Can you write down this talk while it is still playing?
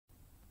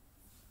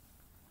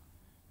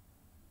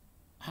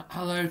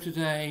Hello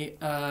today.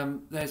 I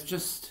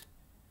just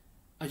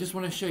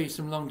want to show you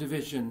some long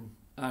division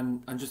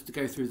and just to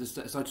go through the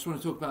steps. So I just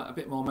want to talk about a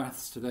bit more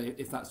maths today,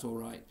 if that's all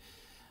right.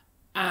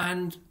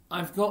 And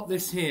I've got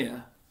this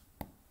here.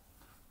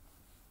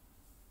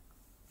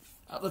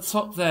 At the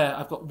top there,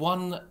 I've got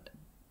 1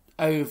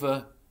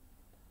 over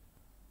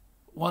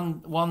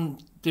 1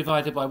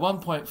 divided by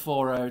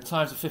 1.40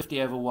 times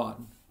 50 over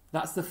 1.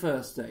 That's the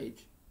first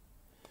stage.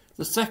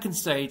 The second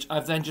stage,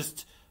 I've then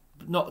just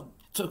not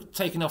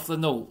taken off the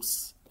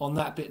noughts on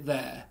that bit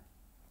there.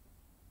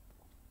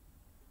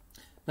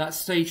 That's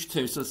stage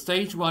 2. So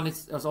stage 1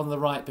 is on the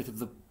right bit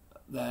of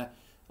there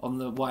on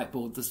the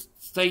whiteboard. The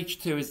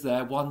stage 2 is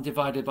there, 1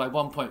 divided by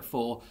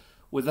 1.4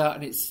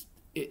 without, and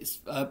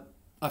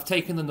I've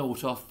taken the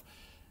nought off,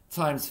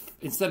 times,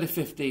 instead of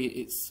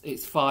 50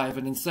 it's 5,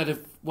 and instead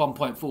of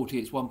 1.40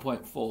 it's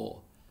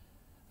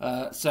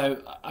 1.4.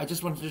 So I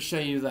just wanted to show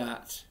you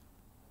that.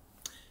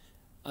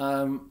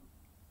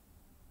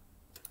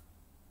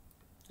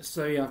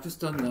 So yeah, I've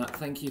just done that.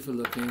 Thank you for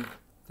looking.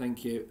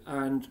 Thank you.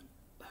 And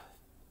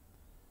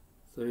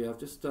so yeah, I've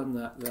just done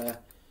that there.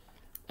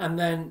 And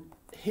then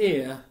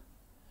here,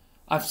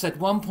 I've said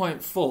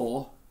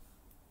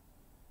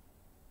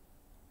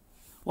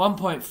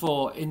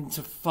 1.4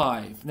 into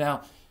 5.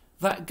 Now,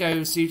 that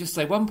goes, so you just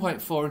say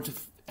 1.4 into,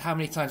 how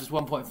many times does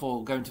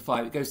 1.4 go into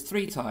 5? It goes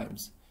 3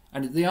 times.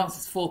 And the answer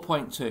is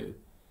 4.2.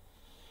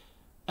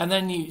 And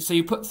then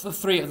you put the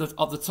 3 at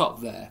the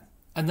top there.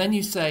 And then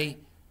you say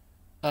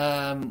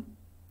 5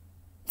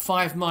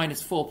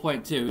 minus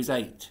 4.2 is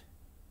 8.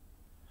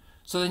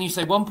 So then you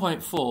say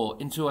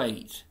 1.4 into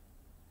 8.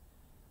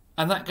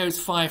 And that goes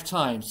 5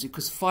 times,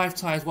 because 5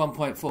 times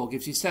 1.4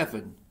 gives you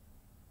 7.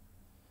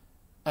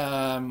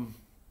 I've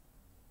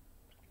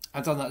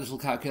done that little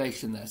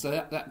calculation there. So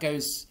that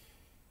goes,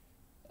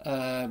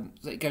 so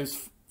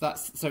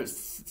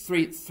it's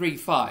 3,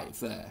 5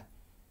 there.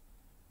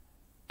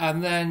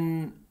 And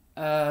then,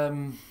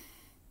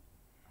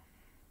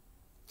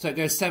 so it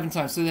goes 7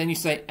 times. So then you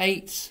say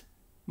 8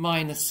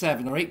 minus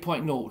 7, or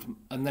 8.0,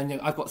 and then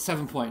I've got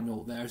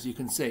 7.0 there, as you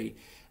can see.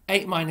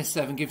 8 minus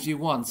 7 gives you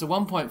 1. So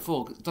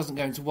 1.4 doesn't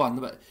go into 1.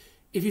 But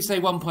if you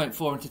say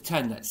 1.4 into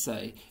 10, let's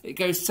say, it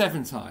goes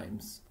 7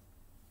 times.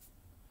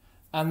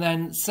 And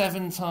then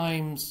 7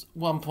 times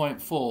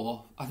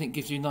 1.4, I think,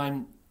 gives you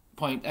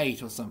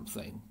 9.8 or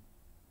something.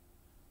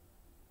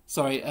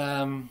 Sorry,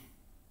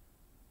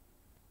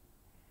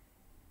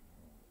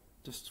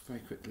 just very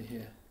quickly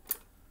here.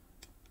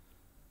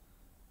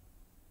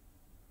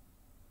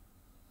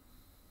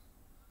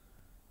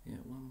 Yeah,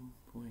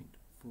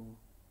 1.4.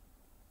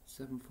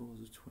 7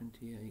 4s are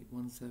 28.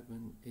 1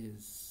 7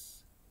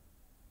 is...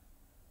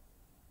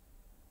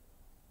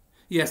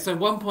 Yeah, so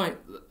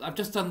I've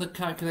just done the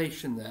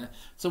calculation there.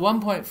 So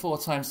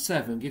 1.4 times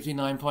 7 gives you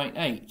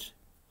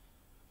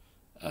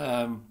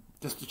 9.8.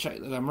 Just to check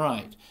that I'm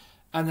right.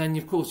 And then,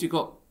 of course, you've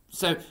got...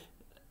 So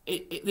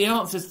the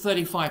answer is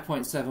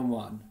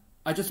 35.71.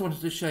 I just wanted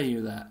to show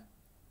you that.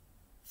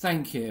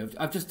 Thank you.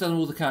 I've just done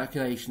all the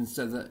calculations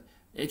so that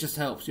it just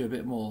helps you a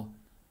bit more.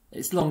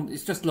 It's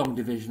just long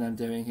division I'm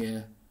doing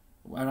here.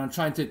 And I'm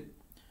trying to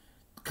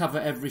cover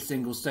every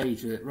single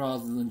stage of it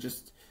rather than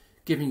just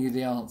giving you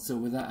the answer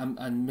without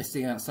and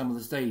missing out some of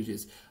the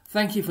stages.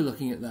 Thank you for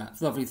looking at that.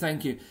 It's lovely,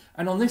 thank you.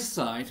 And on this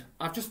side,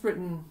 I've just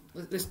written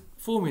this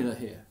formula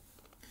here.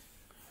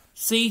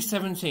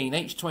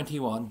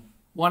 C17H21,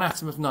 1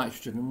 atom of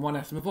nitrogen and 1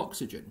 atom of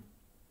oxygen.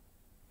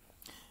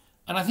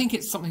 And I think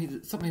it's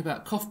something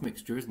about Koch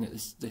mixture, isn't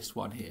it, this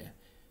one here?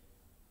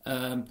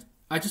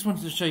 I just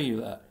wanted to show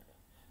you that.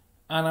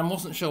 And I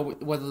wasn't sure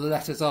whether the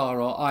letters R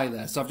or I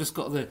there, so I've just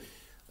got the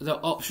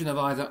option of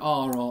either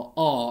R or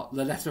R,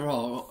 the letter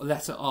R, or the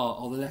letter R,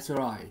 or the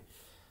letter I.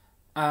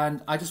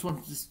 And I just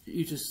wanted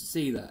you to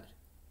see that.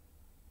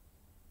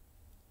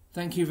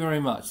 Thank you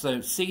very much. So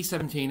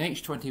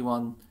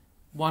C17H21,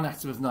 1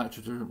 atom of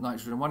nitrogen,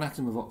 1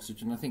 atom of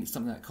oxygen. I think it's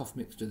something like Koch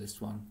mixture,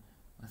 this one.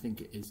 I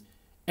think it is.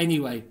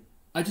 Anyway,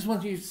 I just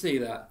wanted you to see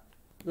that.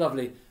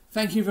 Lovely.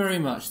 Thank you very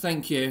much.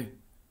 Thank you.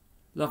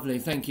 Lovely,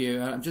 thank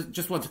you. I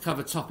just want to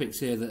cover topics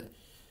here that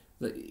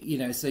you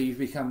know, so you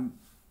become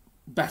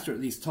better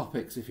at these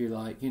topics, if you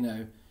like, you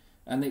know.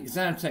 And the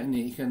exam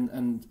technique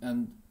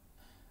and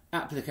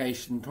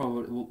application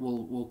probably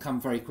will come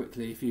very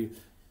quickly if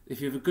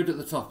you're good at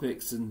the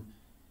topics, and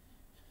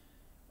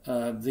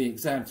the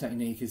exam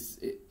technique is,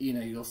 you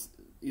know,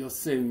 you'll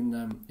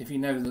soon if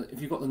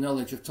you've got the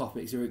knowledge of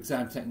topics, your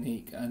exam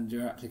technique and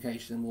your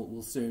application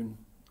will soon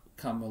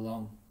come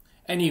along.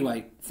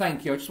 Anyway,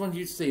 thank you. I just wanted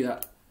you to see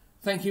that.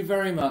 Thank you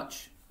very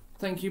much.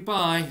 Thank you.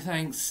 Bye.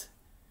 Thanks.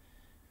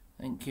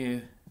 Thank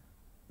you.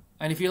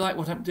 And if you like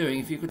what I'm doing,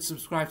 if you could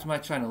subscribe to my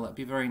channel, that'd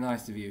be very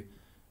nice of you.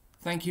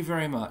 Thank you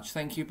very much.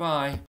 Thank you. Bye.